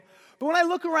But when I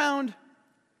look around,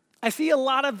 I see a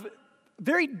lot of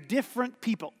very different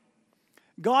people.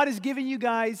 God has given you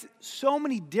guys so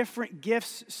many different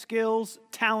gifts, skills,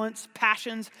 talents,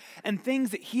 passions, and things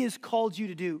that he has called you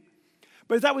to do.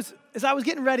 But as I was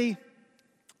getting ready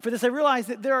for this, I realized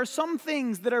that there are some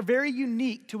things that are very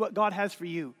unique to what God has for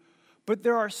you. But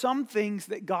there are some things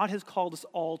that God has called us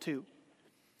all to.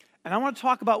 And I want to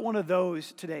talk about one of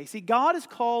those today. See, God has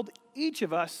called each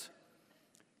of us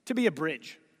to be a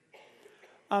bridge.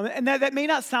 And that may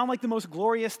not sound like the most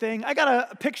glorious thing. I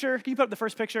got a picture. Can you put up the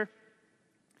first picture?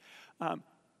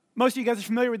 Most of you guys are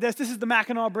familiar with this. This is the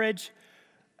Mackinac Bridge.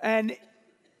 And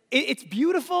it's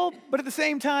beautiful, but at the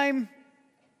same time,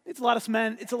 it's a lot of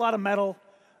cement. It's a lot of metal.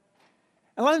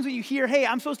 And a lot of times when you hear, hey,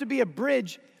 I'm supposed to be a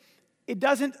bridge, it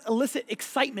doesn't elicit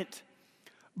excitement.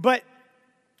 But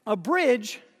a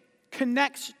bridge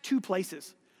connects two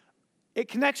places. It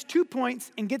connects 2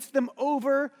 points and gets them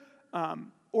over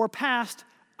or past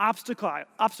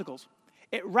obstacles.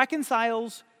 It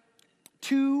reconciles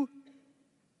two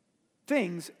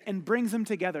things and brings them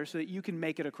together so that you can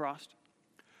make it across.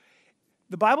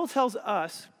 The Bible tells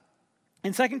us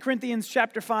in 2 Corinthians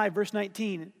chapter 5, verse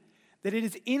 19, that it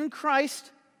is in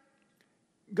Christ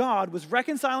God was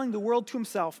reconciling the world to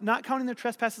himself, not counting their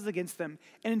trespasses against them,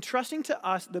 and entrusting to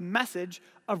us the message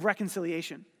of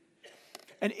reconciliation.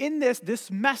 And in this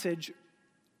message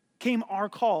came our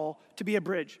call to be a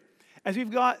bridge. As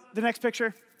we've got the next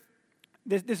picture,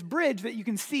 this bridge that you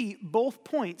can see both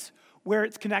points where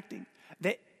it's connecting.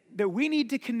 That we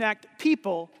need to connect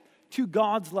people to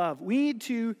God's love. We need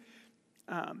to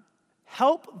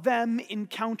help them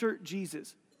encounter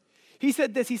Jesus. He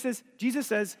said this, Jesus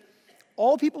says,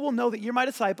 all people will know that you're my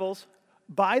disciples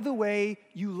by the way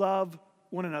you love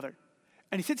one another.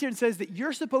 And he sits here and says that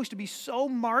you're supposed to be so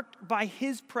marked by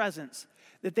his presence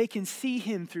that they can see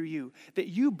him through you, that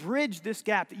you bridge this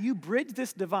gap, that you bridge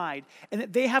this divide, and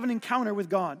that they have an encounter with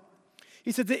God.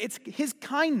 He said that it's his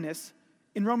kindness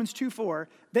in Romans 2:4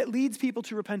 that leads people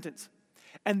to repentance.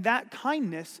 And that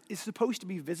kindness is supposed to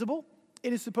be visible,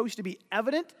 it is supposed to be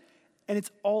evident, and it's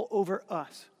all over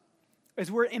us as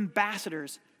we're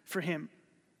ambassadors for him.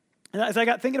 And as I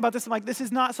got thinking about this, I'm like, this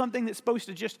is not something that's supposed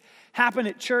to just happen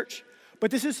at church,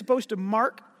 but this is supposed to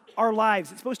mark our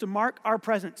lives. It's supposed to mark our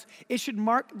presence. It should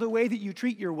mark the way that you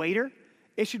treat your waiter.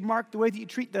 It should mark the way that you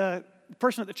treat the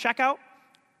person at the checkout,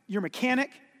 your mechanic,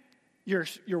 your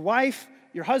wife,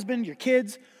 your husband, your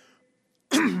kids,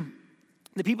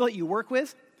 the people that you work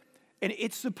with. And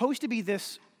it's supposed to be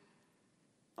this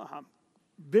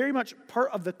very much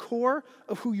part of the core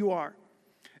of who you are.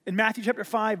 In Matthew chapter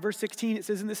 5, verse 16, it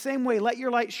says, in the same way, let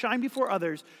your light shine before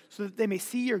others so that they may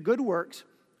see your good works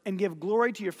and give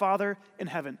glory to your Father in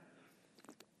heaven.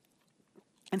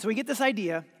 And so we get this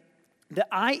idea that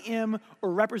I am a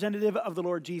representative of the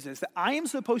Lord Jesus, that I am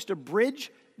supposed to bridge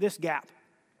this gap,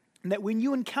 and that when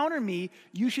you encounter me,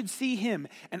 you should see him,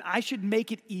 and I should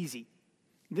make it easy.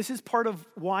 This is part of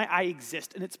why I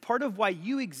exist, and it's part of why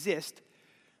you exist.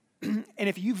 And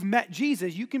if you've met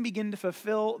Jesus, you can begin to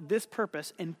fulfill this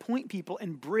purpose and point people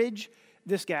and bridge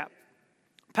this gap.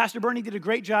 Pastor Bernie did a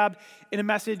great job in a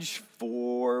message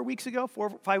 4 or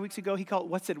 5 weeks ago. He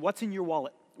called it, What's in Your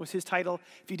Wallet? Was his title.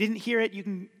 If you didn't hear it, you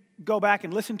can go back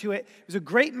and listen to it. It was a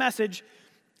great message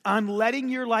on letting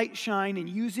your light shine and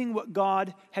using what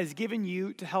God has given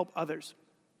you to help others.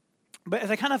 But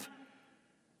as I kind of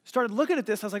started looking at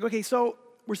this, I was like, okay, so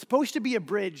we're supposed to be a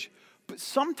bridge, but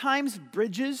sometimes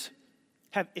bridges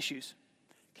have issues.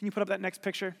 Can you put up that next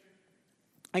picture?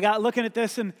 I got looking at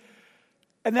this, and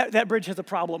that bridge has a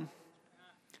problem.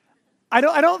 I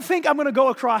don't think I'm going to go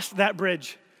across that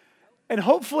bridge. And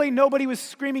hopefully nobody was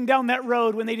screaming down that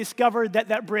road when they discovered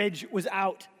that bridge was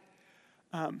out.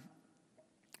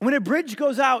 When a bridge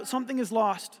goes out, something is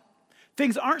lost.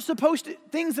 Things that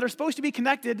are supposed to be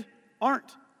connected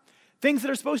aren't. Things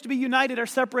that are supposed to be united are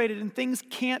separated, and things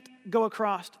can't go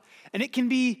across. And it can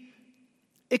be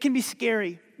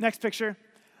scary. Next picture.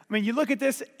 I mean, you look at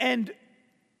this, and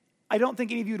I don't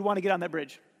think any of you would want to get on that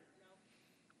bridge.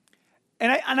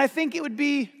 And I think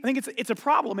it's a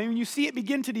problem. I mean, you see it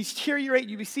begin to deteriorate.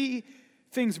 You see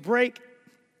things break.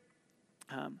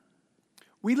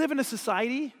 We live in a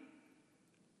society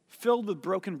filled with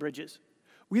broken bridges.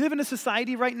 We live in a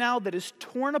society right now that is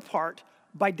torn apart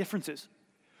by differences.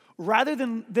 Rather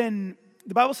than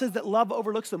the Bible says that love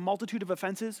overlooks the multitude of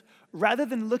offenses. Rather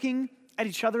than looking at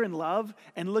each other in love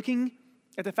and looking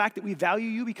at the fact that we value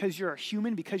you because you're a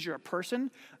human, because you're a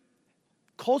person,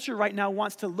 culture right now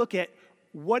wants to look at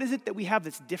what is it that we have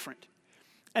that's different.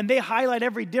 And they highlight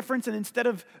every difference, and instead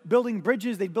of building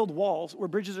bridges, they build walls where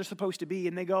bridges are supposed to be.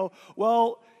 And they go,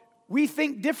 well, we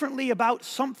think differently about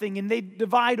something, and they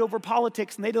divide over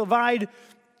politics, and they divide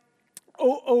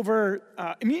over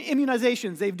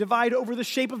immunizations. They divide over the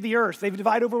shape of the earth. They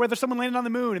divide over whether someone landed on the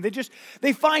moon. And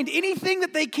they find anything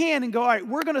that they can and go, all right,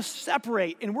 we're going to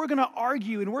separate, and we're going to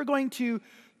argue, and we're going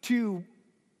to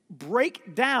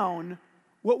break down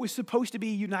what was supposed to be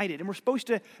united. And we're supposed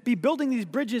to be building these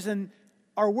bridges, and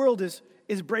our world is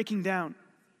breaking down.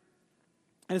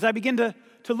 And as I begin to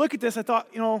look at this, I thought,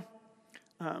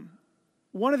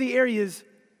 one of the areas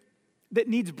that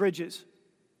needs bridges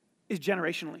is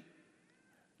generationally.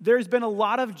 There's been a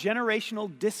lot of generational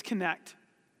disconnect,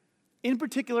 in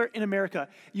particular in America.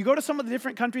 You go to some of the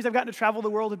different countries, I've gotten to travel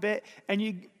the world a bit,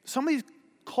 and some of these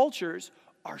cultures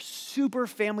are super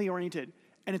family-oriented,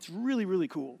 and it's really, really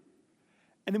cool.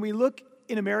 And then we look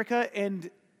in America, and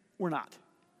we're not.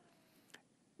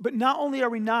 But not only are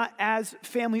we not as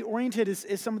family-oriented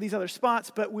as some of these other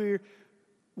spots, but we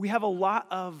have a lot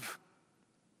of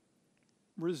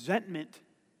resentment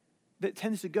that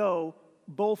tends to go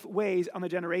both ways on the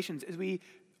generations, as we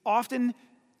often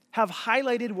have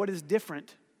highlighted what is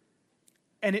different,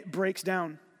 and it breaks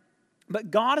down.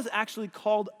 But God has actually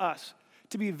called us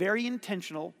to be very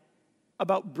intentional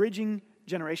about bridging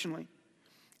generationally.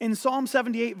 In Psalm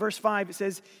 78, verse 5, it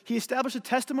says, He established a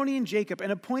testimony in Jacob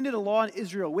and appointed a law in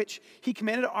Israel, which He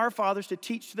commanded our fathers to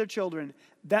teach to their children,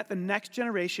 that the next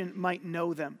generation might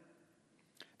know them,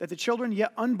 that the children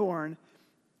yet unborn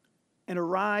and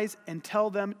arise and tell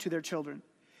them to their children.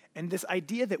 And this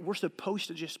idea that we're supposed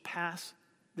to just pass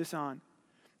this on.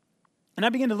 And I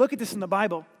began to look at this in the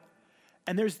Bible,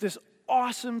 and there's this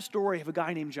awesome story of a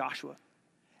guy named Joshua.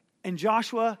 And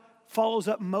Joshua follows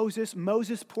up Moses.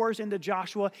 Moses pours into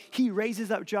Joshua. He raises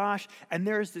up Josh, and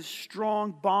there's this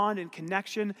strong bond and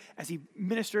connection as he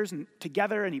ministers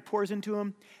together, and he pours into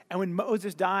him. And when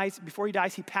Moses dies, before he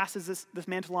dies, he passes this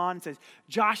mantle on and says,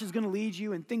 Josh is going to lead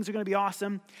you, and things are going to be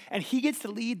awesome. And he gets to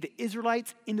lead the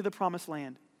Israelites into the promised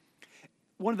land.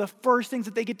 One of the first things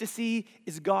that they get to see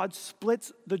is God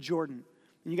splits the Jordan.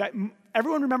 And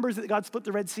everyone remembers that God split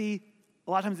the Red Sea.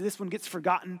 A lot of times this one gets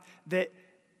forgotten, that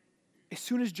as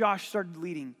soon as Josh started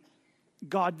leading,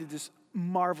 God did this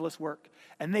marvelous work.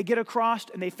 And they get across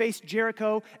and they face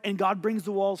Jericho, and God brings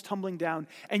the walls tumbling down.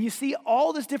 And you see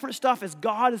all this different stuff as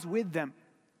God is with them.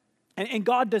 And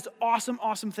God does awesome,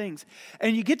 awesome things.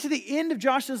 And you get to the end of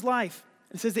Joshua's life.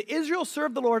 It says that Israel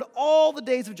served the Lord all the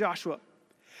days of Joshua,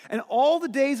 and all the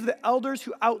days of the elders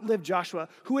who outlived Joshua,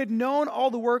 who had known all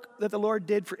the work that the Lord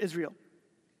did for Israel.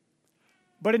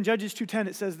 But in Judges 2:10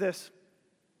 it says this,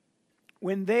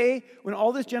 When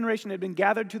all this generation had been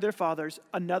gathered to their fathers,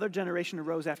 another generation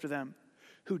arose after them,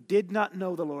 who did not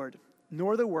know the Lord,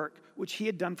 nor the work which He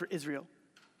had done for Israel.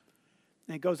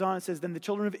 And it goes on, it says, Then the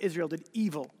children of Israel did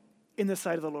evil in the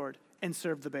sight of the Lord and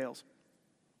served the Baals.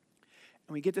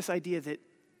 And we get this idea that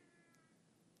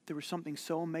there was something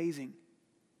so amazing,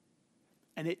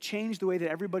 and it changed the way that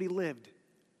everybody lived,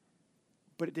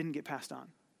 but it didn't get passed on.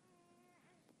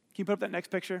 Can you put up that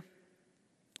next picture?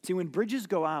 See, when bridges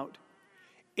go out,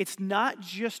 it's not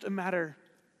just a matter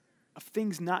of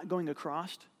things not going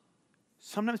across.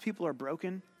 Sometimes people are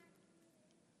broken,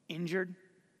 injured,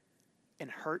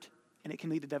 and hurt, and it can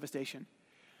lead to devastation.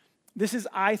 This is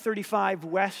I-35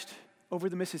 west over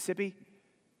the Mississippi.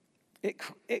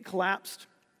 It collapsed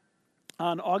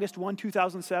on August 1,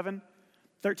 2007.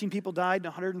 13 people died and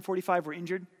 145 were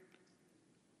injured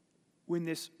when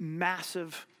this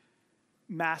massive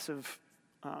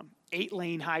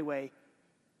 8-lane highway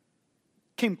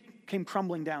came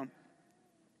crumbling down.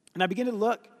 And I began to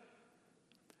look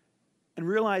and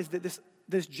realize that this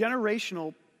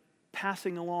generational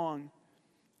passing along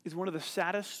is one of the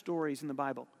saddest stories in the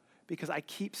Bible, because I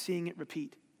keep seeing it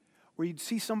repeat, where you'd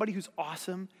see somebody who's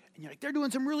awesome and you're like, they're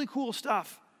doing some really cool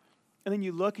stuff. And then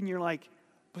you look and you're like,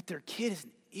 but their kid is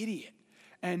an idiot.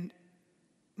 And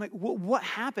I'm like, what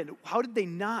happened? How did they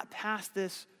not pass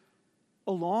this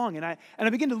along? And I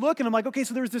begin to look, and I'm like, okay,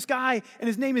 so there's this guy, and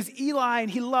his name is Eli,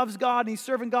 and he loves God, and he's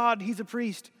serving God, and he's a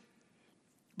priest.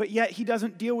 But yet he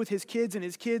doesn't deal with his kids, and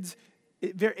his kids,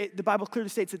 the Bible clearly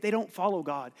states that they don't follow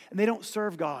God, and they don't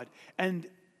serve God. And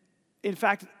in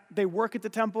fact, they work at the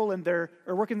temple, and they're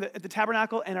working at the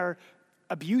tabernacle, and are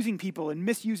abusing people and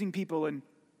misusing people.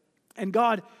 And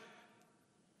God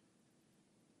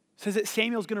says that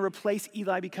Samuel's going to replace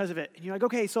Eli because of it. And you're like,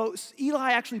 okay, so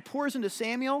Eli actually pours into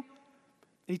Samuel,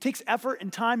 and he takes effort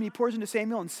and time, and he pours into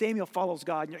Samuel, and Samuel follows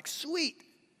God. And you're like, sweet.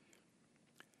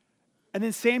 And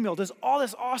then Samuel does all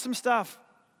this awesome stuff,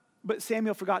 but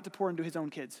Samuel forgot to pour into his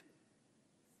own kids.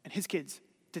 And his kids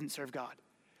didn't serve God.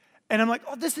 And I'm like,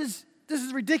 oh, this is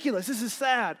ridiculous. This is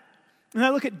sad. And I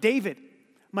look at David.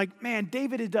 I'm like, man,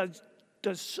 David does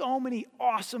does so many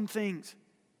awesome things.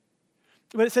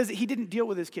 But it says that he didn't deal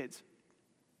with his kids.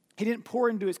 He didn't pour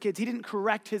into his kids. He didn't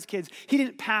correct his kids. He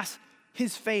didn't pass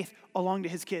his faith along to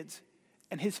his kids.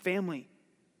 And his family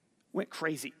went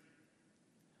crazy.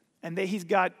 And he's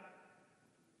got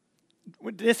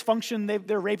dysfunction.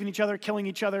 They're raping each other, killing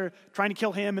each other, trying to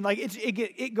kill him. And like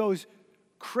it goes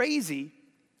crazy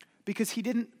because he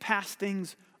didn't pass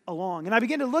things along. And I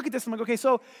began to look at this. I'm like, okay,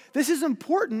 so this is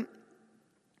important,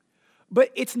 but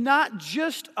it's not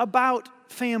just about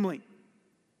family.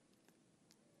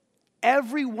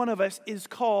 Every one of us is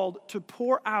called to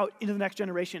pour out into the next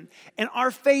generation. And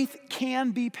our faith can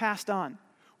be passed on.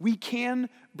 We can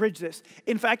bridge this.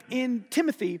 In fact, in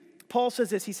Timothy, Paul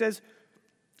says this. He says,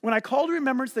 when I call to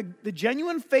remembrance the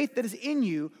genuine faith that is in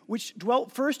you, which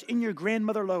dwelt first in your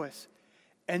grandmother Lois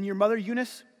and your mother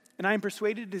Eunice, and I am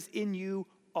persuaded it is in you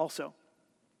also.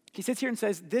 He sits here and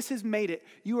says, this has made it.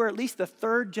 You are at least the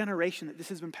third generation that this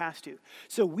has been passed to.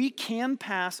 So we can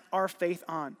pass our faith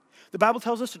on. The Bible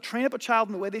tells us to train up a child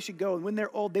in the way they should go, and when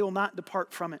they're old, they will not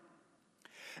depart from it.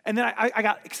 And then I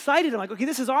got excited. I'm like, okay,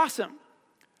 this is awesome.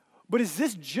 But is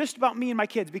this just about me and my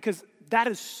kids? Because that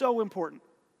is so important.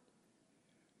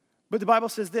 But the Bible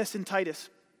says this in Titus.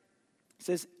 It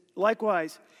says,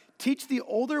 likewise, teach the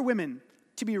older women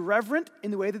to be reverent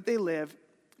in the way that they live,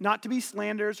 not to be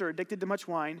slanderers or addicted to much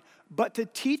wine, but to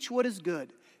teach what is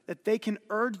good, that they can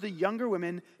urge the younger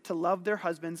women to love their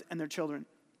husbands and their children.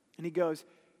 And he goes,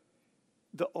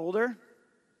 the older,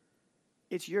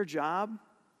 it's your job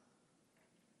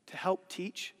to help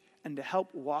teach and to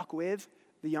help walk with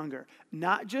the younger.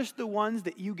 Not just the ones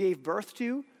that you gave birth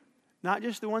to, not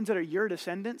just the ones that are your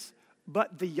descendants,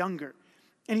 but the younger.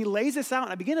 And he lays this out,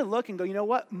 and I begin to look and go, you know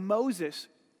what? Moses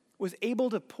was able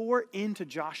to pour into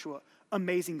Joshua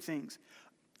amazing things.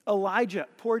 Elijah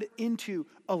poured into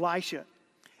Elisha.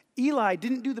 Eli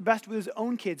didn't do the best with his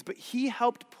own kids, but he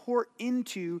helped pour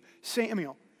into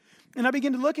Samuel. And I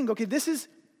begin to look and go, okay, this is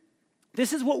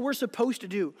what we're supposed to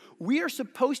do. We are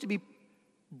supposed to be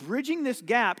bridging this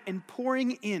gap and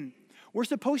pouring in. We're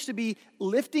supposed to be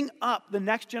lifting up the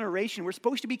next generation. We're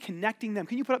supposed to be connecting them.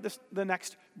 Can you put up the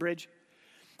next bridge?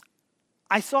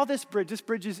 I saw this bridge. This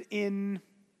bridge is in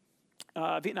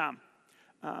Vietnam.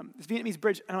 This Vietnamese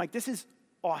bridge. And I'm like, this is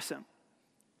awesome.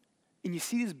 And you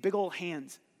see these big old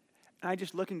hands. And I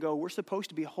just look and go, we're supposed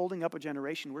to be holding up a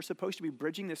generation. We're supposed to be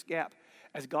bridging this gap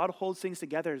as God holds things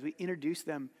together, as we introduce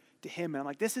them to him. And I'm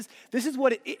like, this is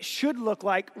what it should look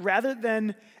like rather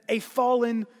than a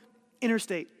fallen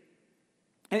interstate.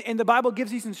 And the Bible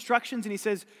gives these instructions, and he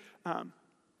says, to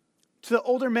the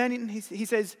older men, he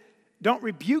says, don't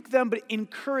rebuke them, but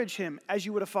encourage him as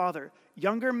you would a father.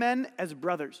 Younger men as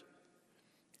brothers.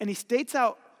 And he states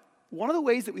out one of the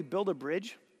ways that we build a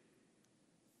bridge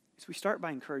is we start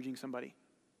by encouraging somebody.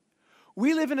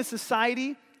 We live in a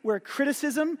society where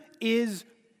criticism is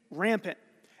rampant,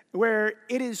 where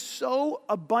it is so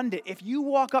abundant. If you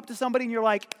walk up to somebody and you're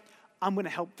like, I'm going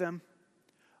to help them.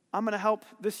 I'm going to help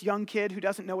this young kid who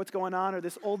doesn't know what's going on, or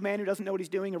this old man who doesn't know what he's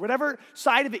doing, or whatever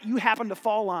side of it you happen to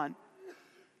fall on,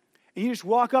 and you just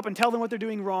walk up and tell them what they're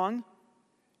doing wrong,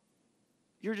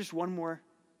 you're just one more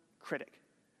critic,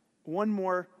 one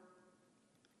more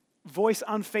voice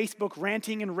on Facebook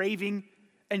ranting and raving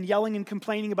and yelling and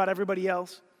complaining about everybody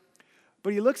else.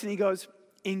 But he looks and he goes,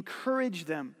 encourage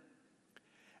them.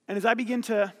 And as I begin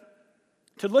to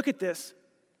look at this,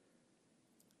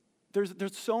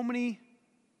 there's so many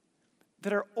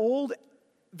that are old,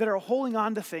 that are holding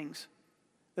on to things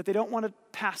that they don't want to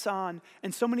pass on,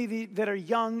 and so many that are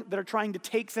young that are trying to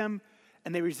take them,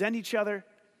 and they resent each other.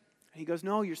 And he goes,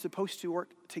 no, you're supposed to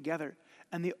work together.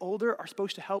 And the older are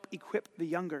supposed to help equip the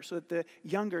younger so that the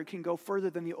younger can go further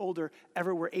than the older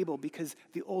ever were able, because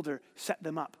the older set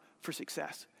them up for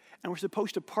success. And we're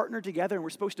supposed to partner together, and we're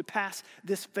supposed to pass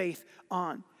this faith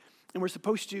on. And we're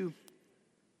supposed to,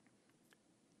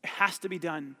 it has to be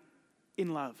done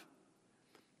in love.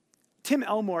 Tim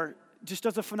Elmore just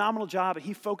does a phenomenal job, and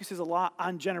he focuses a lot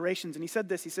on generations. And he said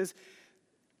this, he says,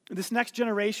 this next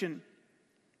generation,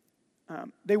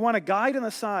 they want a guide on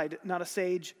the side, not a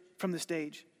sage from the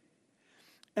stage.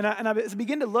 And as I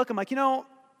begin to look, I'm like,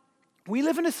 we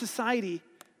live in a society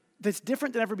that's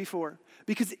different than ever before.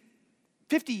 Because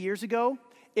 50 years ago,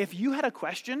 if you had a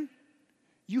question,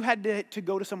 you had to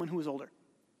go to someone who was older.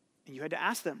 And you had to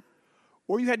ask them.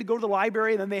 Or you had to go to the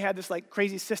library, and then they had this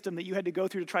crazy system that you had to go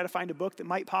through to try to find a book that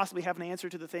might possibly have an answer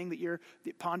to the thing that you're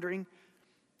pondering.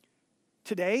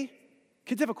 Today,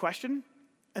 kids have a question,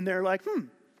 and they're like,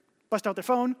 bust out their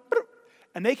phone,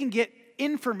 and they can get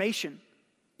information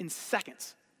in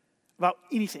seconds about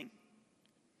anything.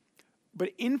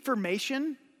 But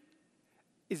information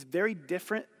is very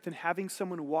different than having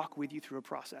someone walk with you through a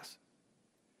process.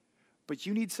 But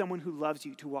you need someone who loves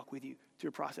you to walk with you through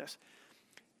a process.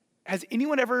 Has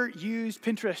anyone ever used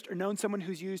Pinterest or known someone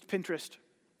who's used Pinterest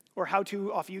or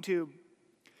how-to off YouTube?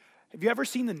 Have you ever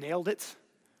seen the Nailed It's?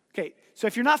 Okay, so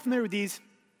if you're not familiar with these,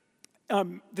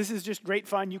 this is just great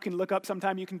fun. You can look up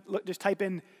sometime. You can just type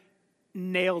in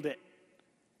Nailed It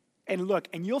and look,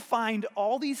 and you'll find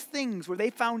all these things where they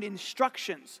found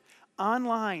instructions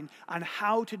online on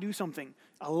how to do something.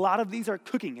 A lot of these are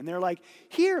cooking, and they're like,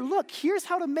 here, look, here's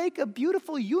how to make a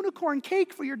beautiful unicorn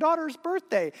cake for your daughter's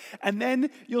birthday. And then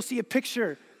you'll see a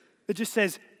picture that just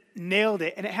says, nailed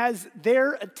it. And it has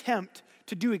their attempt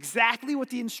to do exactly what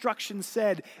the instructions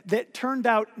said that turned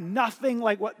out nothing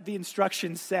like what the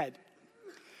instructions said.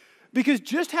 Because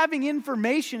just having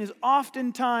information is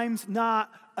oftentimes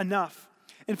not enough.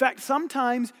 In fact,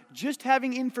 sometimes just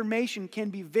having information can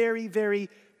be very, very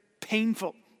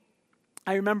painful.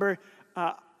 I remember,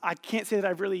 I can't say that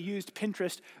I've really used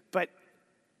Pinterest, but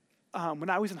when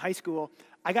I was in high school,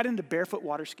 I got into barefoot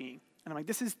water skiing. And I'm like,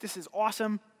 this is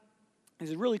awesome. This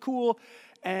is really cool.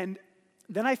 And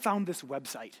then I found this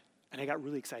website, and I got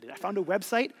really excited. I found a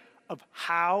website of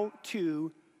how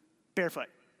to barefoot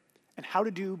and how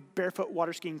to do barefoot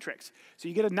water skiing tricks. So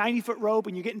you get a 90-foot rope,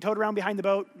 and you get towed around behind the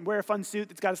boat, and wear a fun suit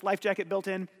that's got its life jacket built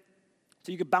in,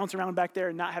 so you could bounce around back there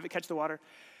and not have it catch the water.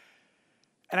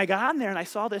 And I got on there, and I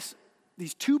saw these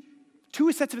two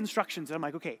sets of instructions, and I'm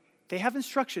like, okay, they have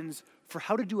instructions for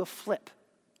how to do a flip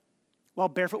while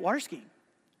barefoot water skiing.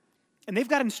 And they've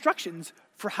got instructions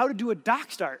for how to do a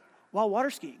dock start while water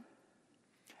skiing.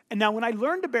 And now when I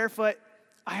learned to barefoot,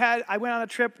 I went on a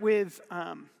trip with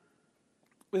a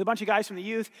bunch of guys from the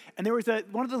youth, and there was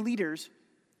one of the leaders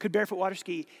could barefoot water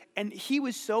ski, and he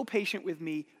was so patient with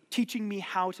me, teaching me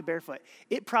how to barefoot.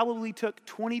 It probably took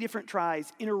 20 different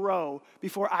tries in a row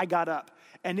before I got up.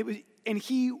 And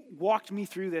he walked me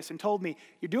through this and told me,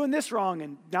 you're doing this wrong,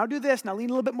 and now do this, now lean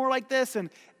a little bit more like this, and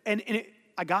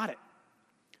I got it.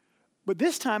 But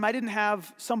this time, I didn't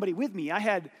have somebody with me. I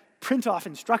had print-off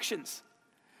instructions,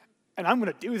 and I'm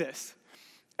going to do this.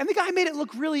 And the guy made it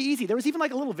look really easy. There was even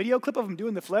like a little video clip of him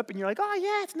doing the flip, and you're like, oh,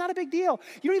 yeah, it's not a big deal.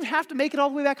 You don't even have to make it all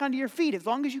the way back onto your feet. As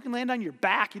long as you can land on your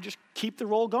back, you just keep the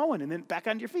roll going and then back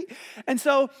onto your feet. And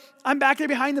so I'm back there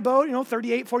behind the boat,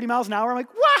 38, 40 miles an hour. I'm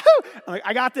like, wahoo! I'm like,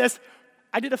 I got this.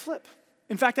 I did a flip.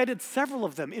 In fact, I did several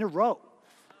of them in a row.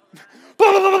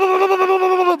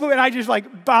 And I just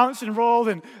like bounced and rolled,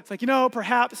 and it's like,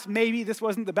 perhaps, maybe this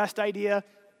wasn't the best idea.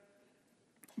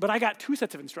 But I got 2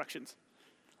 sets of instructions.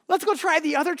 Let's go try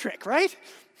the other trick, right?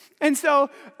 And so, all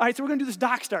right, so we're going to do this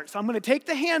dock start. So I'm going to take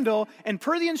the handle, and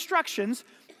per the instructions,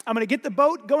 I'm going to get the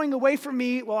boat going away from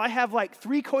me while I have like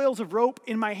 3 coils of rope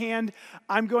in my hand.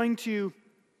 I'm going to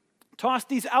toss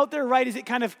these out there right as it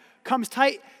kind of comes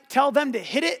tight, tell them to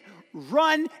hit it,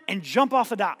 run, and jump off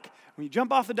the dock. When you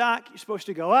jump off the dock, you're supposed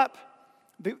to go up.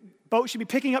 The boat should be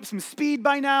picking up some speed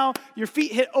by now. Your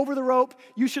feet hit over the rope.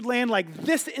 You should land like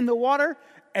this in the water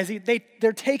as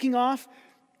they're taking off.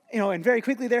 And very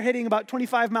quickly they're hitting about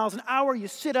 25 miles an hour. You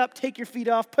sit up, take your feet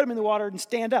off, put them in the water, and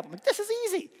stand up. I'm like, this is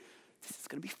easy. This is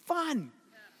going to be fun.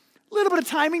 A little bit of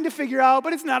timing to figure out,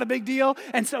 but it's not a big deal.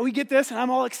 And so we get this, and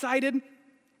I'm all excited.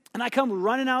 And I come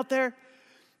running out there.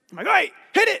 I'm like, all right,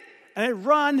 hit it. And I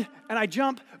run, and I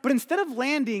jump. But instead of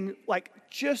landing like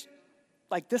just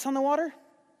like this on the water,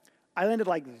 I landed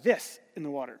like this in the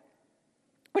water,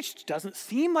 which doesn't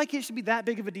seem like it should be that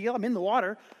big of a deal. I'm in the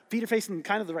water, feet are facing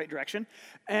kind of the right direction.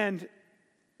 And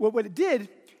what it did,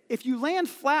 if you land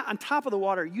flat on top of the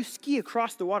water, you ski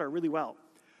across the water really well.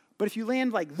 But if you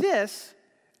land like this,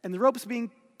 and the rope's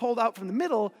being pulled out from the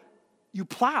middle, you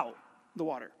plow the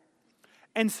water.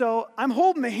 And so I'm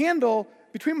holding the handle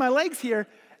between my legs here,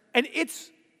 and it's,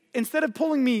 instead of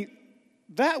pulling me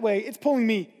that way, it's pulling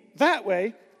me that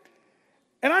way.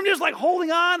 And I'm just like holding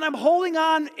on. I'm holding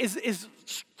on as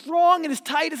strong and as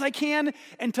tight as I can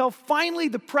until finally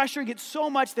the pressure gets so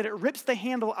much that it rips the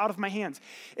handle out of my hands.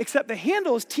 Except the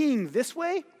handle is teeing this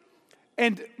way,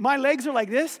 and my legs are like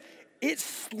this. It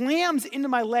slams into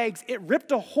my legs. It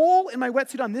ripped a hole in my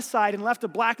wetsuit on this side and left a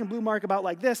black and blue mark about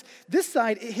like this. This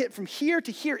side, it hit from here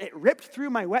to here. It ripped through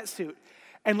my wetsuit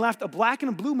and left a black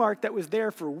and a blue mark that was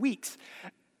there for weeks.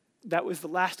 That was the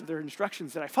last of their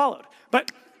instructions that I followed.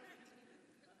 But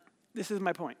this is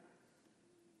my point.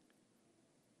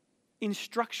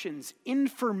 Instructions,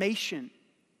 information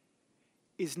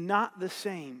is not the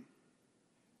same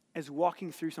as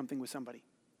walking through something with somebody.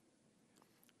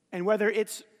 And whether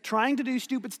it's trying to do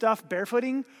stupid stuff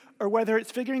barefooting, or whether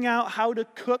it's figuring out how to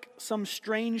cook some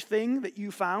strange thing that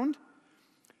you found,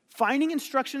 Finding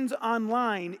instructions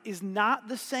online is not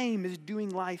the same as doing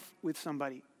life with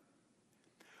somebody.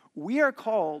 We are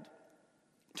called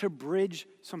to bridge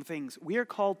some things. We are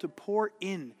called to pour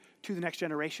in to the next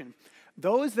generation.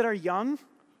 Those that are young,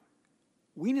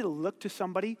 we need to look to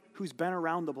somebody who's been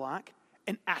around the block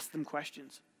and ask them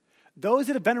questions. Those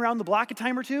that have been around the block a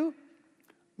time or two,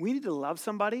 we need to love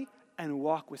somebody and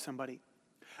walk with somebody.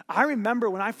 I remember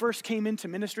when I first came into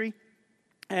ministry,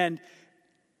 and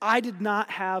I did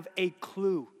not have a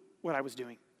clue what I was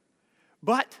doing,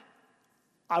 but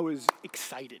I was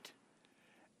excited.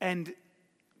 And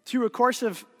through a course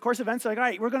of events, they're like, all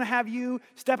right, we're going to have you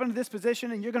step into this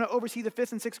position, and you're going to oversee the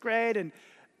 5th and 6th grade. And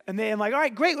I'm like, all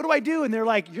right, great, what do I do? And they're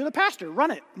like, you're the pastor,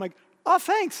 run it. I'm like, oh,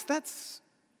 thanks. That's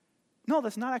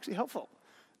not actually helpful.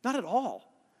 Not at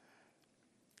all.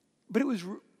 But it was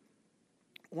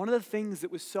one of the things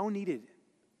that was so needed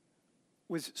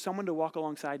was someone to walk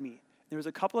alongside me. There was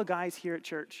a couple of guys here at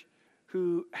church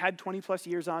who had 20 plus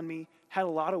years on me, had a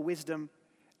lot of wisdom,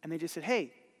 and they just said,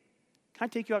 hey, can I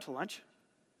take you out to lunch?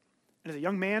 And as a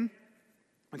young man,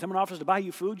 when someone offers to buy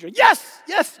you food, you're like,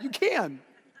 yes, you can.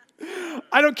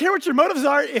 I don't care what your motives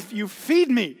are if you feed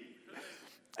me.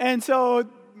 And so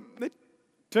they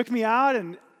took me out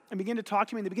and began to talk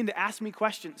to me, and they began to ask me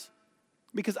questions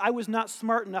because I was not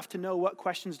smart enough to know what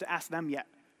questions to ask them yet.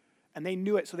 And they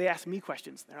knew it, so they asked me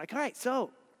questions. They're like, all right,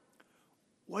 so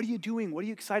what are you doing? What are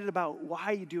you excited about? Why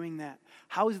are you doing that?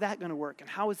 How is that going to work? And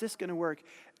how is this going to work?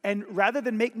 And rather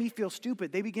than make me feel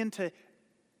stupid, they begin to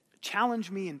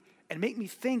challenge me and make me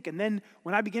think. And then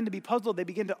when I begin to be puzzled, they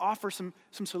begin to offer some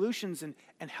solutions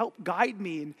and help guide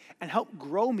me and help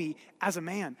grow me as a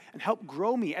man and help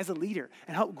grow me as a leader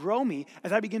and help grow me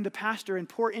as I begin to pastor and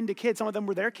pour into kids. Some of them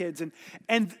were their kids.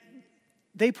 And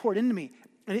they poured into me.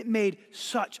 And it made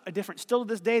such a difference. Still to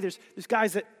this day, there's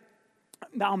guys that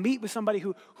I'll meet with somebody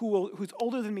who's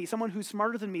older than me, someone who's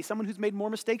smarter than me, someone who's made more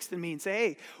mistakes than me, and say,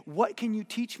 hey, what can you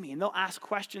teach me? And they'll ask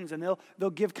questions, and they'll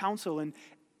give counsel, and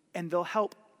they'll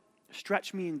help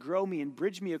stretch me and grow me and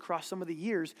bridge me across some of the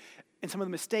years and some of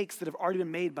the mistakes that have already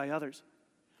been made by others.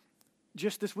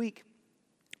 Just this week,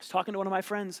 I was talking to one of my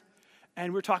friends,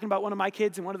 and we're talking about one of my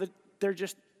kids and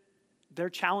their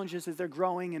challenges as they're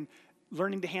growing and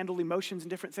learning to handle emotions and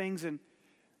different things. And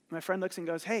my friend looks and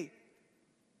goes, hey,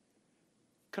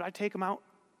 could I take him out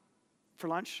for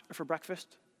lunch or for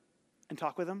breakfast and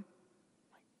talk with him?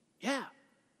 Yeah.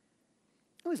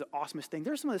 It was the awesomest thing.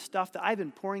 There's some of the stuff that I've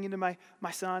been pouring into my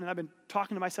son and I've been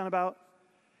talking to my son about.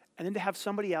 And then to have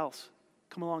somebody else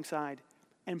come alongside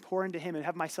and pour into him and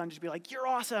have my son just be like, you're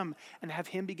awesome. And have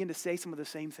him begin to say some of the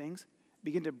same things,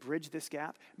 begin to bridge this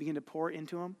gap, begin to pour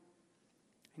into him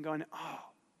and going, oh,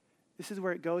 this is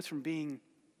where it goes from being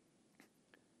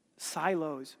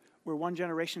silos where one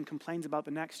generation complains about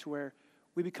the next to where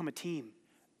we become a team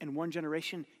and one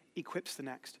generation equips the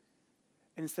next.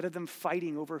 And instead of them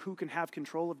fighting over who can have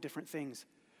control of different things,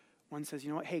 one says, you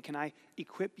know what, hey, can I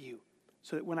equip you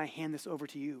so that when I hand this over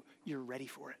to you, you're ready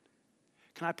for it?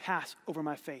 Can I pass over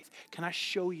my faith? Can I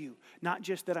show you not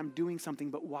just that I'm doing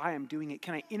something, but why I'm doing it?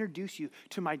 Can I introduce you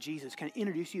to my Jesus? Can I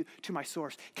introduce you to my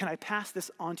source? Can I pass this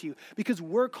on to you? Because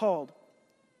we're called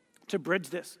to bridge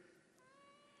this.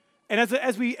 And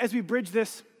as we bridge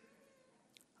this,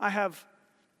 I have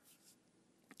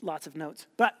lots of notes.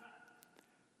 But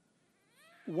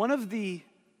one of the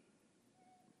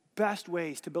best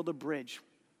ways to build a bridge,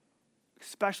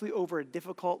 especially over a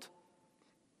difficult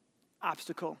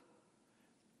obstacle,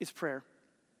 is prayer.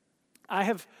 I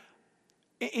have,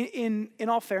 in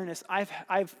all fairness,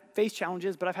 I've faced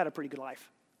challenges, but I've had a pretty good life.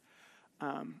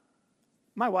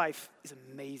 My wife is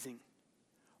amazing.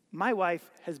 My wife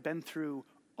has been through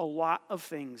a lot of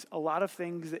things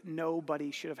that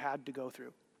nobody should have had to go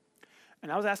through.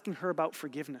 And I was asking her about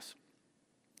forgiveness.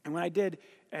 And when I did,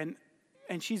 and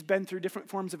she's been through different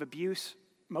forms of abuse,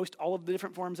 most all of the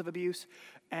different forms of abuse,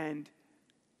 and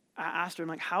I asked her, I'm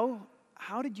like, how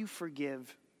did you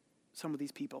forgive some of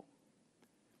these people?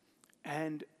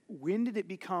 And when did it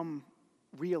become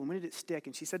real? When did it stick?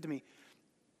 And she said to me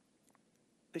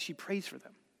that she prays for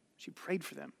them. She prayed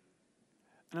for them.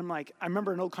 And I'm like, I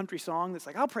remember an old country song that's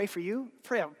like, I'll pray for you.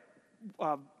 Pray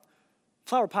a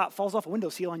flower pot falls off a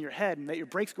windowsill on your head and that your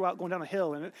brakes go out going down a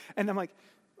hill. And I'm like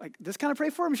this kind of pray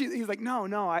for him? He's like, no,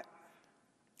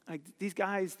 like these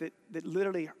guys that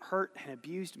literally hurt and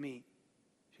abused me.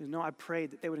 She goes, no, I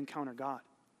prayed that they would encounter God.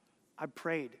 I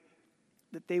prayed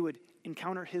that they would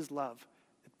encounter his love,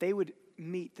 that they would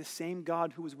meet the same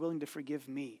God who was willing to forgive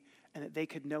me, and that they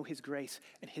could know his grace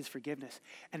and his forgiveness.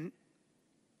 And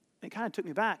it kind of took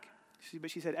me back.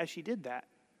 But she said, as she did that,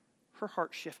 her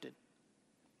heart shifted.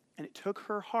 And it took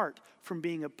her heart from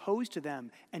being opposed to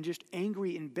them and just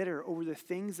angry and bitter over the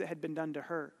things that had been done to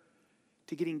her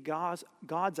to getting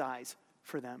God's eyes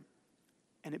for them.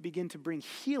 And it began to bring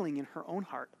healing in her own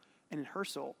heart and in her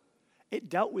soul. It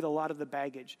dealt with a lot of the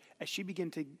baggage as she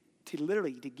began to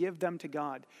literally to give them to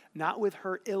God, not with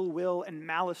her ill will and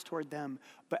malice toward them,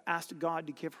 but asked God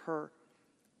to give her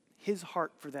his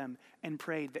heart for them and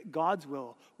prayed that God's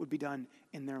will would be done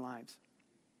in their lives.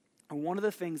 And one of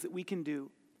the things that we can do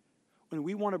when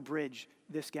we want to bridge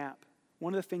this gap,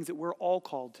 one of the things that we're all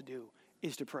called to do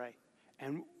is to pray.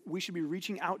 And we should be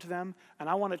reaching out to them. And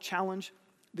I want to challenge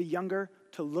the younger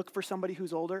to look for somebody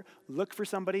who's older, look for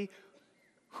somebody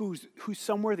who's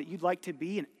somewhere that you'd like to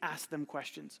be and ask them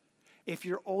questions. If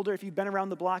you're older, if you've been around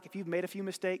the block, if you've made a few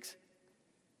mistakes,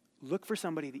 look for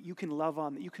somebody that you can love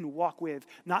on, that you can walk with.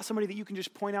 Not somebody that you can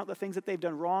just point out the things that they've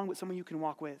done wrong, but someone you can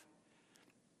walk with.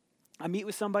 I meet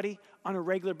with somebody on a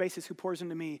regular basis who pours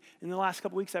into me. In the last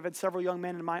couple weeks, I've had several young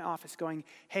men in my office going,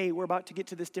 hey, we're about to get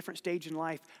to this different stage in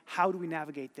life. How do we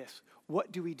navigate this?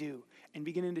 What do we do? And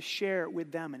beginning to share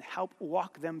with them and help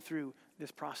walk them through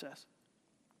this process.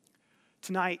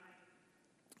 Tonight,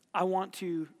 I want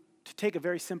to take a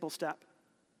very simple step.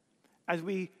 As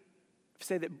we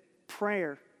say that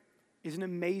prayer is an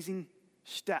amazing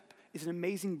step, is an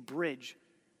amazing bridge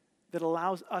that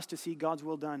allows us to see God's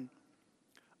will done.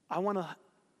 I want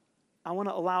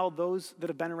to allow those that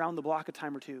have been around the block a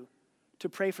time or two to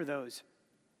pray for those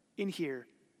in here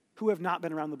who have not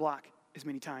been around the block as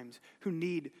many times, who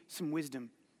need some wisdom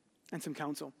and some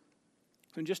counsel.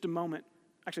 So in just a moment,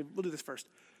 actually, we'll do this first.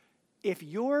 If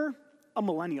you're a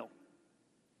millennial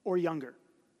or younger,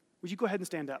 would you go ahead and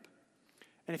stand up?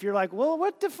 And if you're like, well,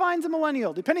 what defines a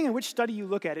millennial? Depending on which study you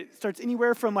look at, it starts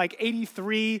anywhere from like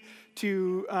 83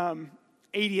 to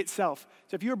 80 itself.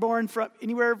 So if you were born from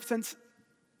anywhere since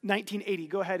 1980,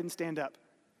 go ahead and stand up.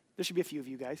 There should be a few of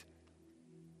you guys.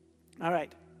 All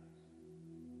right.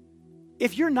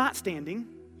 If you're not standing,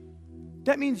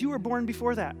 that means you were born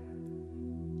before that.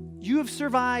 You have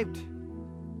survived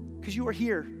because you are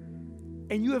here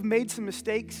and you have made some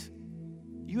mistakes.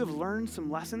 You have learned some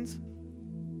lessons.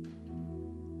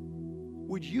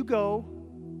 Would you go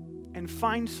and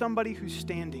find somebody who's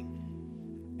standing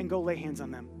and go lay hands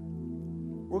on them?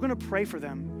 We're going to pray for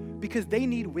them because they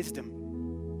need wisdom.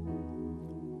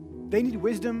 They need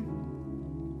wisdom.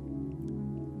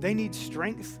 They need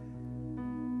strength.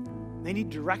 They need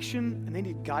direction, and they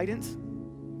need guidance.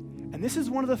 And this is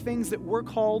one of the things that we're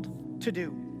called to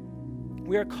do.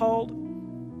 We are called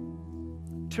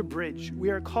to bridge. We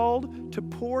are called to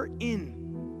pour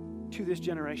in to this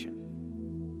generation.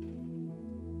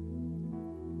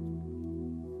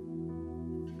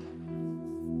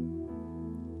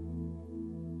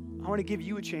 I want to give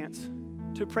you a chance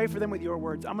to pray for them with your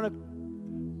words.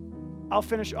 I'll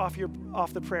finish off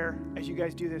the prayer as you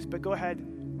guys do this, but go ahead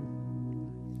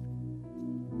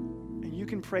and you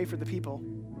can pray for the people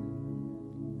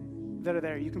that are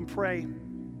there. You can pray.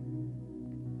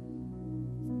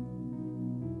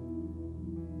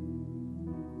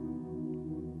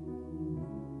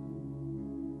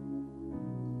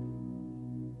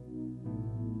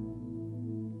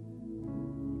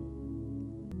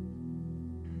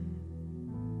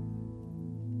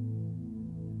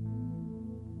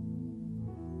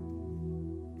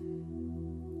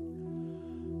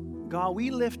 God,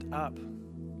 we lift up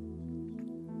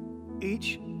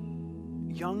each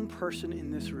young person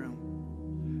in this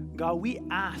room. God, we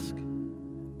ask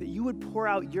that you would pour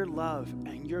out your love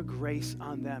and your grace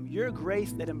on them, your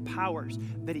grace that empowers,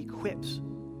 that equips.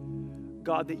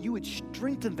 God, that you would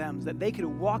strengthen them, that they could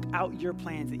walk out your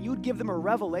plans, that you would give them a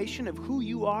revelation of who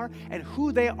you are and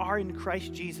who they are in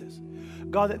Christ Jesus.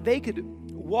 God, that they could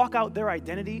walk out their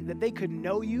identity, that they could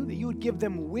know you, that you would give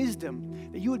them wisdom,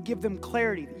 that you would give them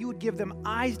clarity, that you would give them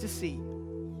eyes to see.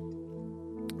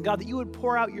 God, that you would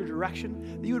pour out your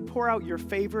direction, that you would pour out your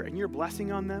favor and your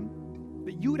blessing on them,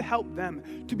 that you would help them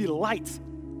to be lights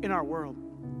in our world.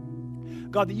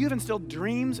 God, that you've instilled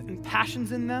dreams and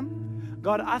passions in them.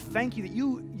 God, I thank you that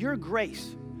your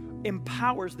grace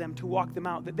empowers them to walk them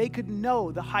out, that they could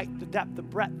know the height, the depth, the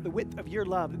breadth, the width of your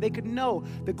love, that they could know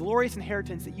the glorious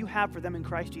inheritance that you have for them in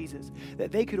Christ Jesus,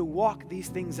 that they could walk these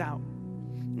things out,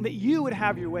 that you would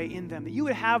have your way in them, that you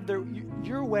would have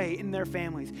your way in their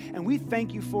families. And we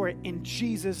thank you for it in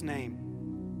Jesus'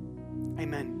 name.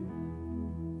 Amen.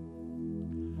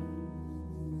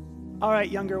 All right,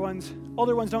 younger ones,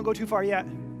 older ones, don't go too far yet.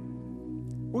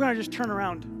 We're going to just turn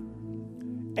around.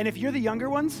 And if you're the younger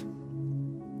ones,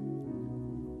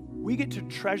 we get to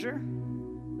treasure,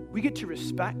 we get to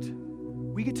respect,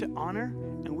 we get to honor,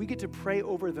 and we get to pray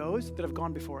over those that have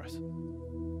gone before us.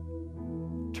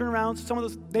 turn around. Some of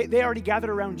those, they already gathered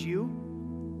around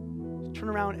you. Turn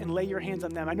around and lay your hands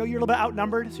on them. I know you're a little bit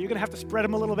outnumbered, so you're going to have to spread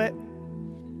them a little bit.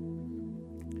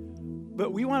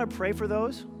 But we want to pray for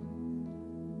those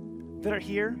that are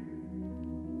here.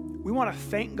 We want to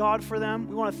thank God for them.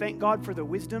 We want to thank God for the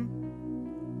wisdom.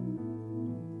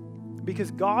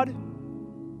 Because God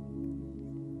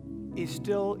is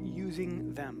still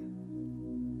using them.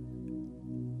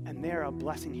 And they're a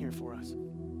blessing here for us.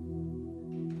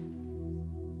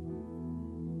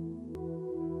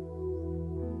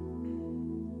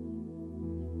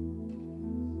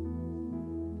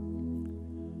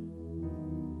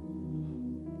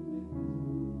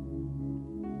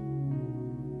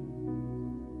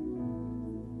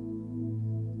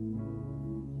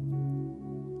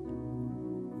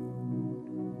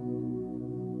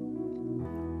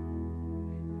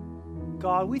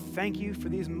 God, we thank you for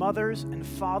these mothers and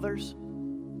fathers,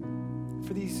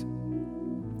 for these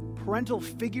parental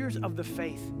figures of the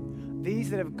faith, these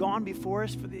that have gone before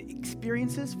us, for the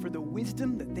experiences, for the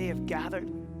wisdom that they have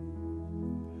gathered.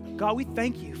 God, we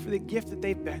thank you for the gift that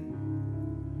they've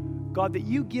been. God, that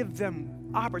you give them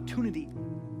opportunity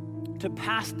to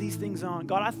pass these things on.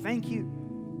 God, I thank you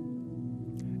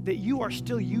that you are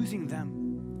still using them.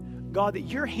 God, that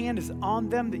your hand is on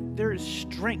them, that there is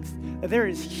strength, that there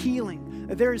is healing,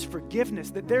 that there is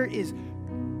forgiveness, that there is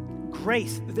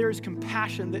grace, that there is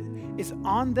compassion that is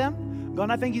on them.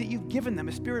 God, I thank you that you've given them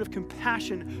a spirit of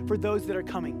compassion for those that are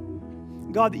coming.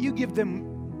 God, that you give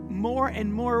them more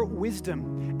and more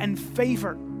wisdom and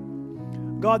favor.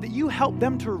 God, that you help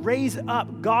them to raise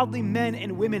up godly men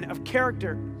and women of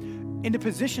character into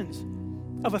positions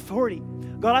of authority.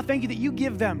 God, I thank you that you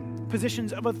give them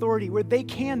positions of authority where they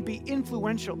can be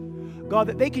influential. God,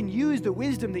 that they can use the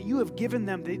wisdom that you have given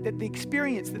them, the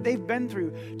experience that they've been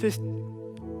through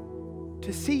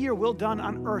to see your will done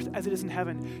on earth as it is in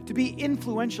heaven, to be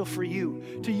influential for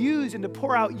you, to use and to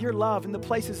pour out your love in the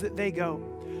places that they go.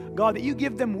 God, that you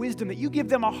give them wisdom, that you give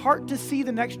them a heart to see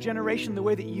the next generation the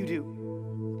way that you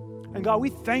do. And God, we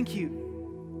thank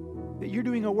you that you're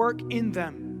doing a work in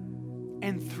them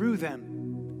and through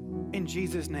them. In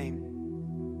Jesus' name.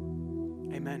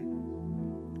 Amen.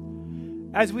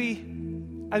 As we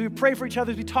pray for each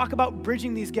other, as we talk about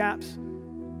bridging these gaps,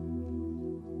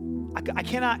 I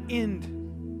cannot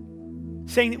end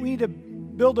saying that we need to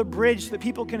build a bridge so that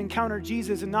people can encounter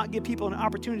Jesus and not give people an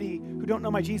opportunity who don't know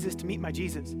my Jesus to meet my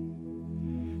Jesus.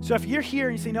 So if you're here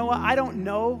and you say, you know what, I don't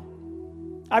know,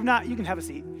 you can have a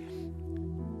seat.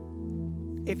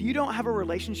 If you don't have a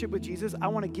relationship with Jesus, I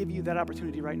want to give you that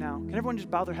opportunity right now. Can everyone just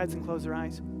bow their heads and close their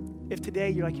eyes? If today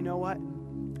you're like, you know what?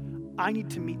 I need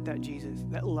to meet that Jesus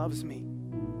that loves me.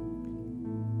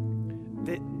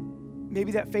 That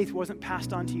maybe that faith wasn't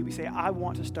passed on to you. We say, I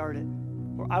want to start it.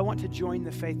 Or I want to join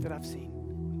the faith that I've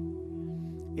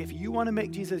seen. If you want to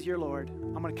make Jesus your Lord,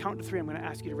 I'm going to count to 3. I'm going to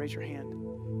ask you to raise your hand.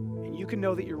 And you can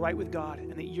know that you're right with God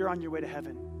and that you're on your way to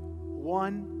heaven.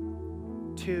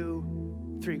 1,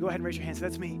 2, 3. Go ahead and raise your hand. So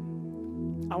that's me.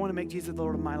 I want to make Jesus the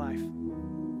Lord of my life.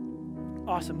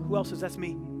 Awesome. Who else says that's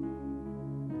me?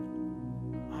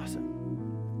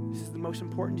 Awesome. This is the most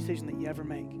important decision that you ever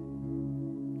make.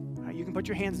 All right, you can put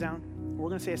your hands down. We're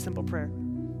going to say a simple prayer.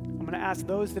 I'm going to ask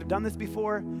those that have done this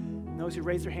before and those who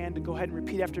raise their hand to go ahead and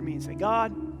repeat after me and say,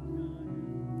 God,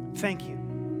 thank you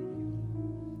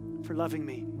for loving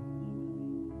me,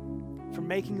 for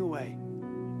making a way,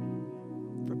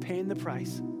 for paying the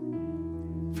price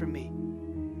for me.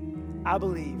 I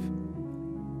believe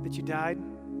that you died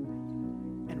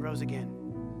and rose again.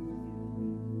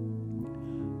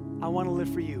 I want to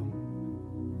live for you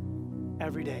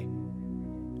every day.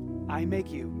 I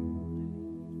make you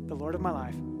the Lord of my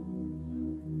life.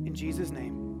 In Jesus'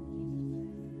 name,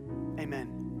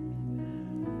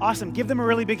 amen. Awesome. Give them a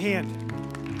really big hand.